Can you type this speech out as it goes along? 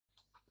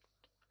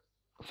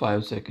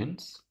5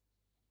 seconds.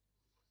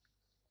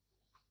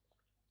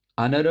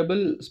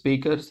 Honorable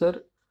Speaker,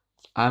 sir,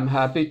 I am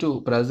happy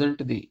to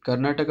present the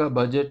Karnataka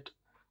budget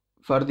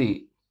for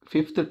the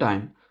fifth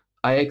time.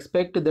 I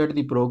expect that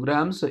the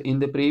programs in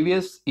the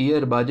previous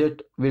year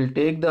budget will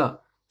take the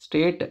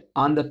state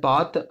on the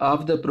path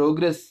of the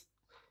progress,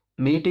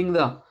 meeting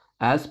the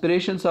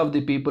aspirations of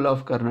the people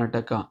of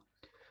Karnataka.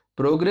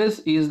 Progress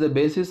is the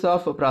basis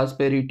of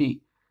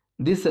prosperity.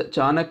 This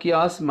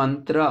Chanakya's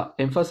mantra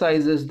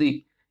emphasizes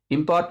the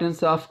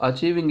importance of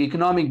achieving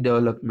economic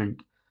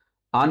development.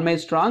 On my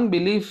strong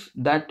belief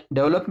that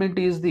development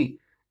is the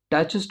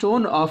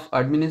touchstone of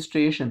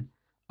administration,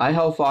 I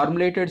have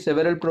formulated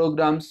several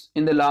programs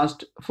in the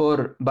last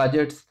four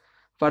budgets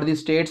for the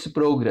state's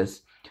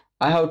progress.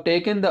 I have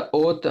taken the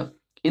oath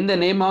in the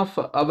name of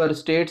our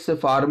state's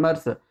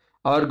farmers.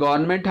 Our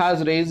government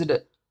has raised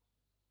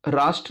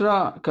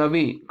Rashtra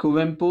Kavi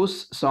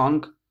Kuvempu's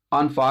song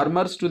on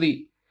farmers to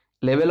the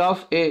level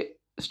of a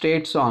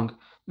state song.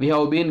 We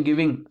have been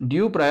giving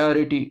due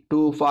priority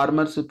to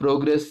farmers'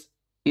 progress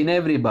in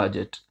every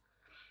budget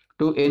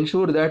to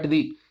ensure that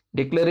the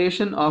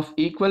declaration of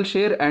equal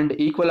share and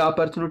equal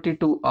opportunity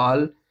to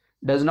all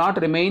does not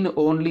remain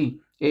only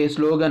a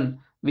slogan.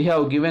 We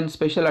have given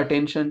special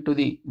attention to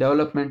the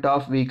development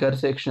of weaker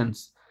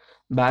sections,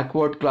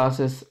 backward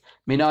classes,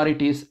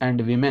 minorities,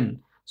 and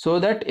women, so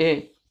that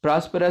a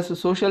prosperous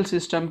social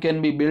system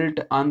can be built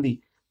on the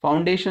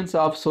foundations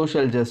of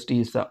social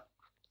justice.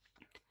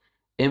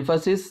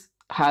 Emphasis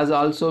has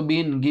also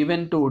been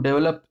given to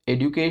develop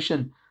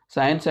education,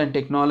 science, and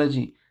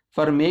technology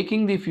for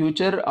making the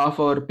future of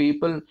our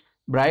people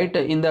bright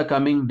in the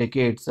coming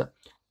decades.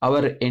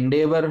 Our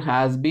endeavor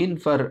has been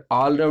for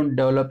all round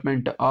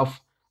development of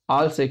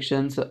all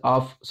sections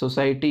of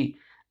society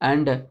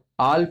and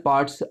all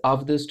parts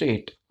of the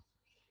state.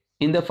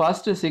 In the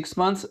first 6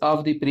 months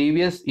of the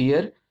previous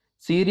year,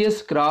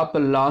 serious crop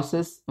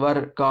losses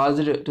were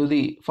caused to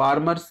the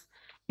farmers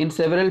in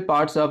several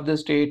parts of the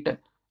state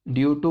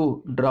due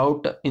to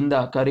drought in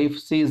the Kharif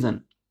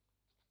season.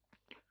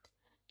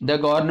 The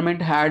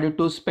government had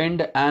to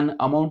spend an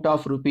amount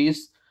of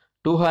rupees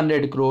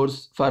 200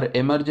 crores for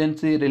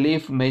emergency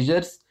relief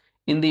measures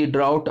in the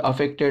drought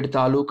affected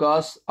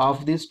talukas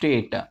of the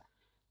state.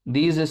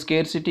 These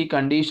scarcity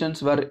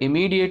conditions were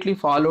immediately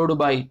followed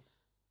by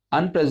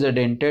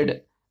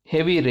unprecedented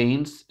heavy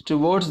rains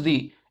towards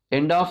the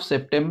end of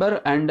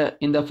September and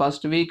in the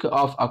first week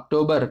of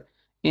October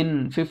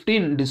in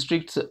 15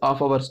 districts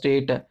of our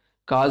state,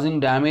 causing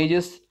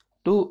damages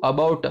to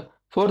about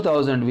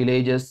 4,000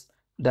 villages.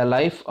 The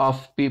life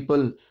of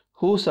people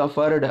who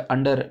suffered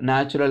under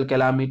natural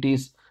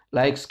calamities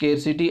like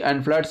scarcity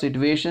and flood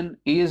situation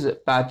is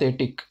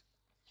pathetic.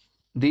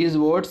 These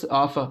words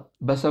of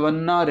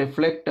Basavanna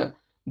reflect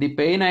the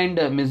pain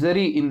and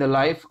misery in the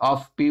life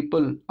of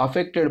people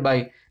affected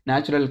by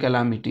natural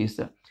calamities.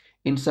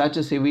 In such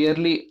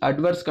severely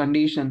adverse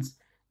conditions,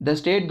 the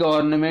state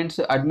government's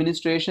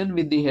administration,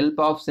 with the help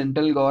of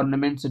central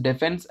government's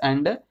defense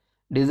and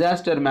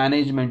disaster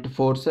management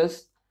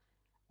forces,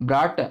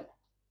 brought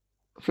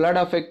flood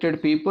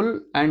affected people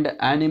and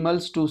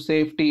animals to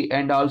safety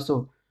and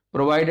also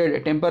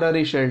provided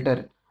temporary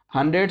shelter.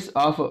 Hundreds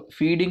of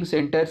feeding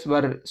centers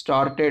were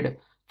started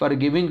for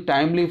giving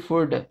timely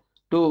food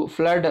to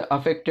flood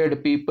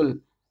affected people.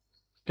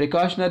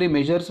 Precautionary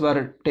measures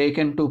were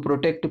taken to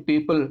protect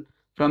people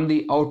from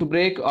the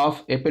outbreak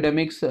of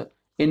epidemics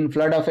in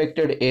flood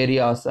affected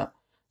areas.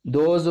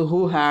 Those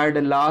who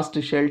had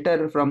lost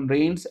shelter from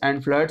rains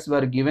and floods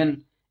were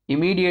given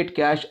immediate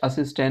cash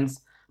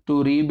assistance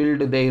to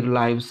rebuild their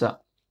lives.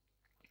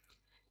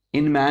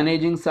 In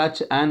managing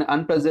such an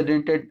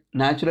unprecedented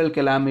natural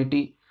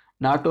calamity,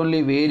 not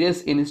only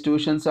various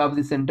institutions of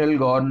the central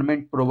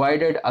government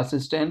provided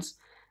assistance,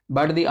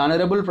 but the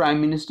Honorable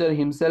Prime Minister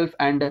himself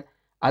and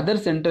other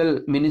central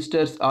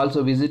ministers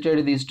also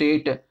visited the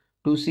state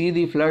to see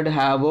the flood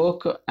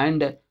havoc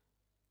and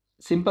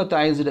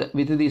sympathized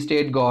with the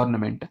state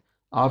government.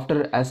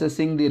 After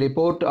assessing the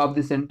report of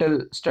the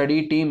central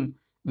study team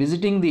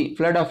visiting the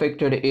flood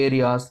affected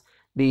areas,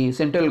 the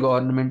central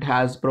government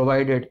has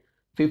provided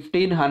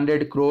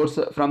 1500 crores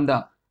from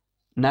the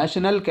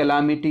National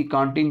Calamity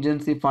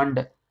Contingency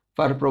Fund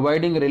for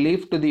providing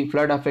relief to the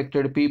flood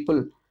affected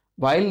people,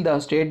 while the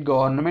state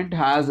government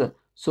has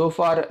so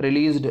far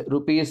released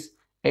rupees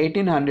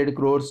 1800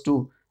 crores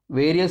to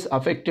various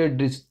affected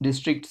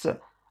districts.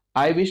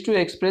 I wish to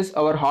express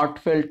our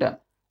heartfelt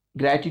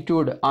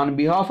gratitude on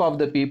behalf of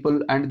the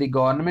people and the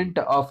government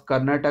of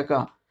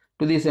Karnataka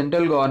to the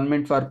central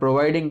government for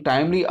providing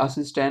timely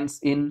assistance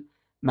in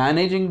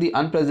managing the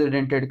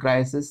unprecedented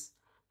crisis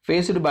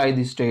faced by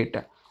the state.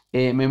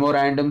 A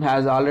memorandum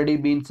has already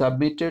been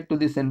submitted to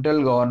the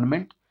central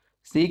government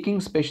seeking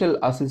special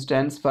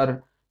assistance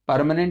for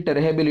permanent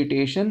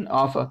rehabilitation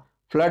of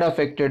flood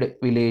affected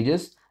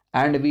villages,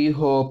 and we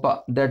hope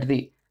that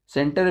the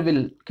center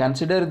will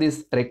consider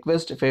this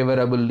request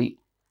favorably.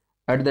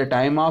 At the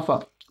time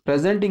of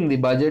presenting the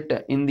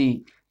budget in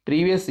the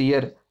previous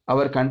year,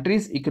 our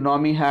country's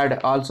economy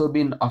had also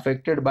been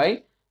affected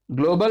by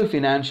global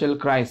financial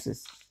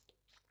crisis.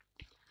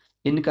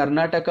 In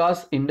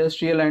Karnataka's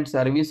industrial and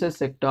services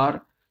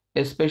sector,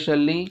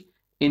 especially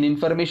in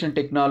information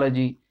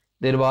technology,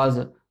 there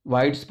was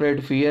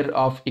widespread fear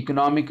of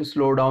economic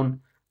slowdown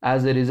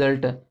as a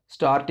result,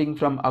 starting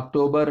from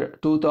October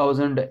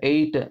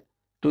 2008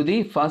 to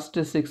the first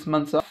 6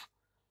 months of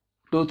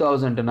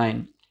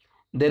 2009.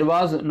 There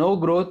was no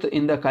growth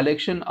in the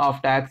collection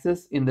of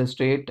taxes in the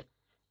state.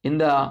 In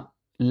the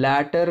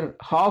latter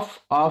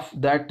half of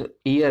that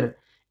year,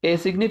 a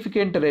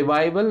significant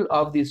revival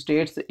of the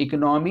state's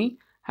economy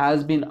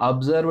has been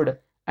observed,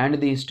 and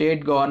the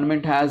state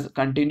government has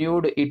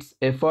continued its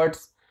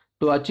efforts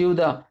to achieve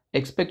the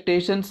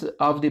expectations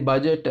of the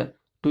budget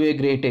to a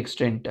great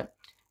extent.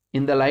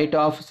 In the light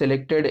of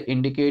selected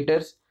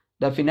indicators,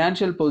 the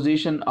financial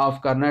position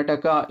of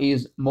Karnataka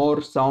is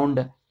more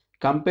sound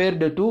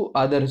compared to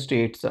other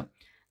states.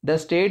 The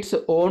state's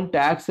own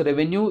tax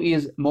revenue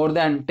is more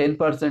than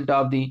 10%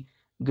 of the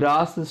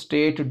gross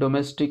state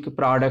domestic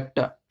product,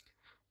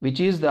 which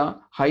is the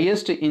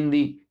highest in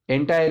the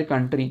entire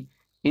country.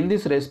 In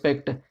this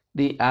respect,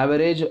 the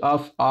average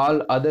of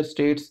all other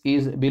states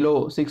is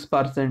below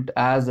 6%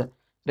 as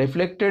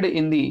reflected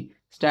in the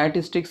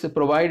statistics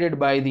provided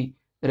by the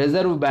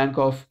Reserve Bank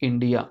of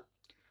India.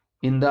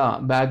 In the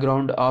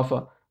background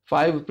of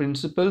five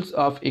principles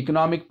of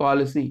economic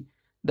policy,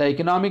 the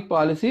economic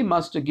policy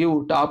must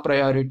give top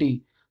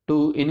priority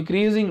to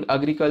increasing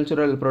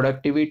agricultural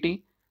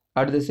productivity.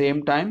 At the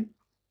same time,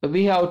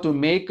 we have to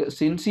make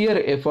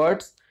sincere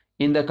efforts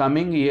in the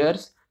coming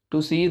years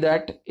to see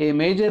that a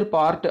major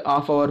part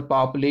of our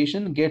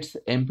population gets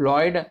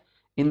employed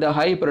in the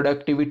high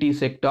productivity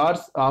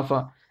sectors of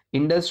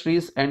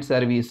industries and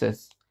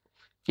services.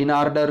 In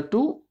order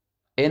to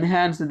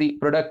enhance the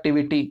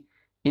productivity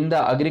in the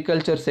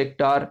agriculture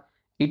sector,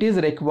 it is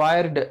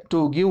required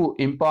to give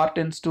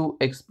importance to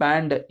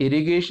expand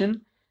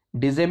irrigation,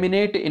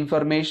 disseminate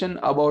information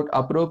about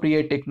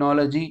appropriate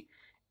technology,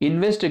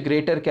 invest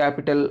greater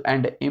capital,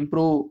 and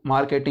improve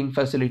marketing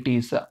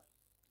facilities.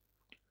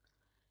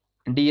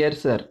 Dear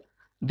Sir,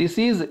 this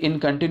is in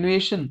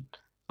continuation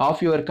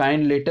of your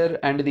kind letter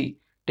and the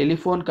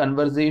telephone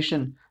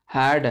conversation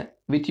had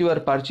with your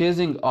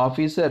purchasing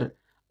officer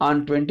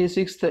on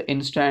 26th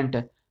instant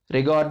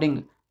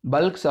regarding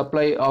bulk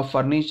supply of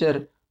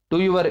furniture to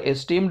your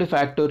esteemed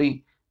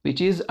factory, which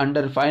is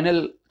under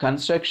final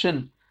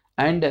construction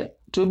and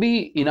to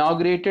be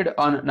inaugurated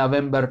on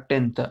November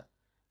 10th.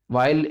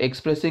 While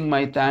expressing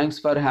my thanks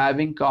for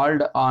having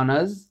called on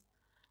us,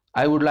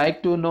 I would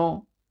like to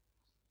know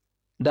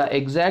the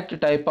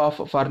exact type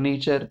of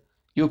furniture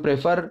you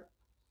prefer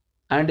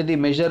and the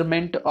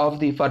measurement of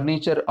the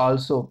furniture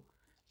also.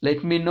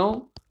 Let me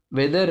know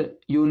whether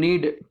you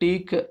need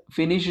teak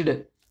finished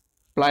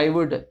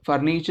plywood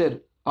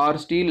furniture or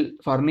steel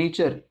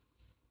furniture.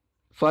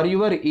 For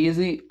your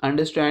easy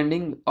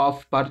understanding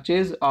of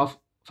purchase of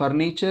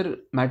furniture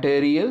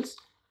materials,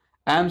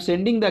 I am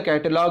sending the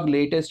catalog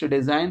latest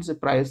designs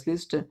price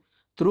list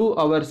through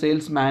our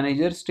sales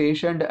manager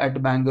stationed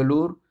at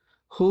Bangalore,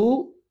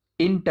 who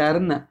in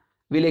turn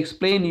will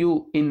explain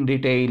you in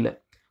detail.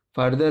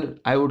 Further,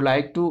 I would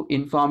like to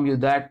inform you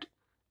that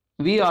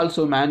we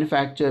also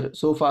manufacture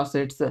sofa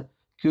sets,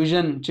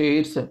 cushion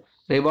chairs,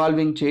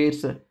 revolving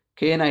chairs,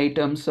 cane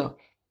items,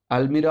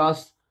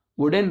 almirahs,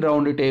 wooden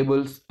round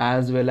tables,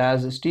 as well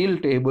as steel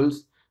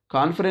tables,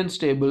 conference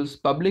tables,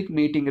 public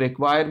meeting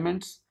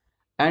requirements,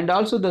 and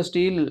also the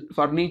steel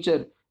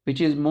furniture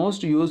which is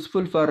most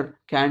useful for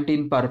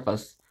canteen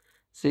purpose.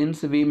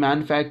 Since we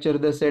manufacture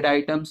the said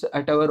items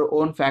at our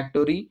own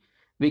factory,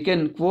 we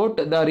can quote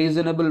the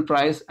reasonable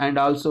price, and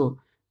also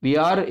we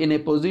are in a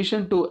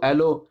position to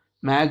allow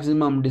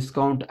maximum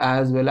discount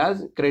as well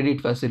as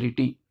credit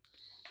facility.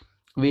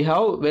 We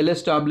have well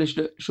established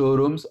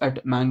showrooms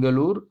at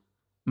Mangalore,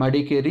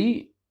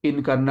 Madikeri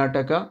in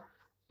Karnataka,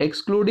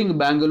 excluding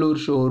Bangalore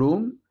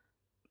showroom,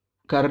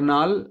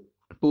 Karnal,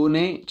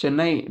 Pune,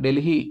 Chennai,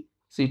 Delhi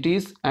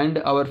cities, and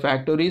our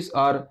factories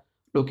are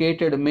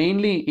located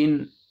mainly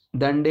in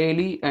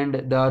Dandeli and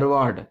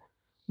Dharwad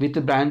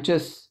with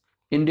branches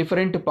in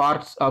different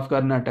parts of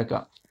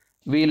Karnataka.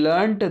 We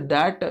learnt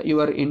that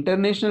your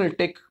international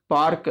tech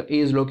park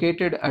is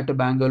located at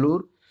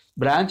Bangalore,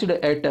 branched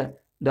at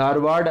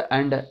Dharwad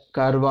and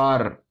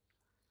Karwar.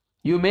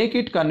 You make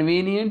it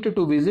convenient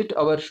to visit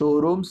our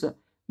showrooms,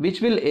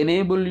 which will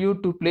enable you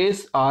to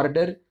place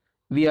order.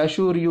 We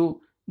assure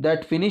you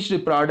that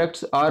finished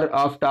products are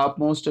of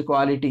topmost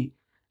quality,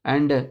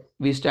 and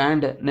we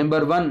stand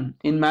number one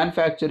in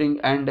manufacturing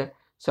and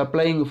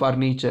supplying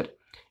furniture.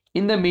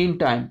 In the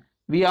meantime,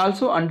 we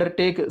also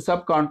undertake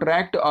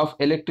subcontract of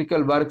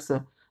electrical works.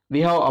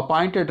 We have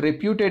appointed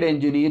reputed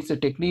engineers,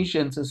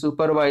 technicians,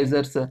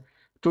 supervisors to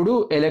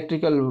do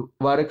electrical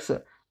works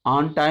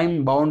on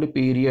time bound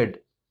period.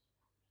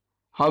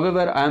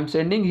 However, I am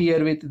sending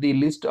here with the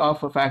list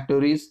of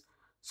factories,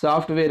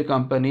 software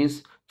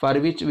companies for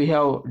which we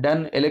have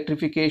done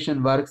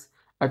electrification works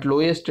at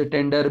lowest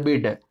tender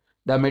bid.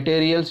 The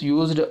materials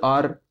used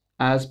are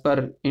as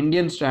per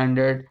Indian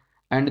standard,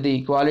 and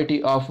the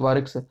quality of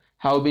works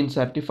have been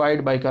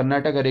certified by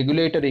Karnataka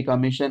Regulatory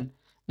Commission.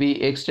 We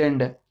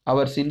extend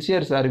our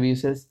sincere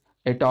services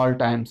at all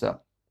times.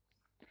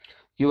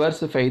 Yours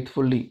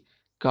faithfully,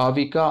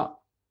 Kavika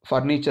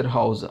Furniture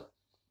House.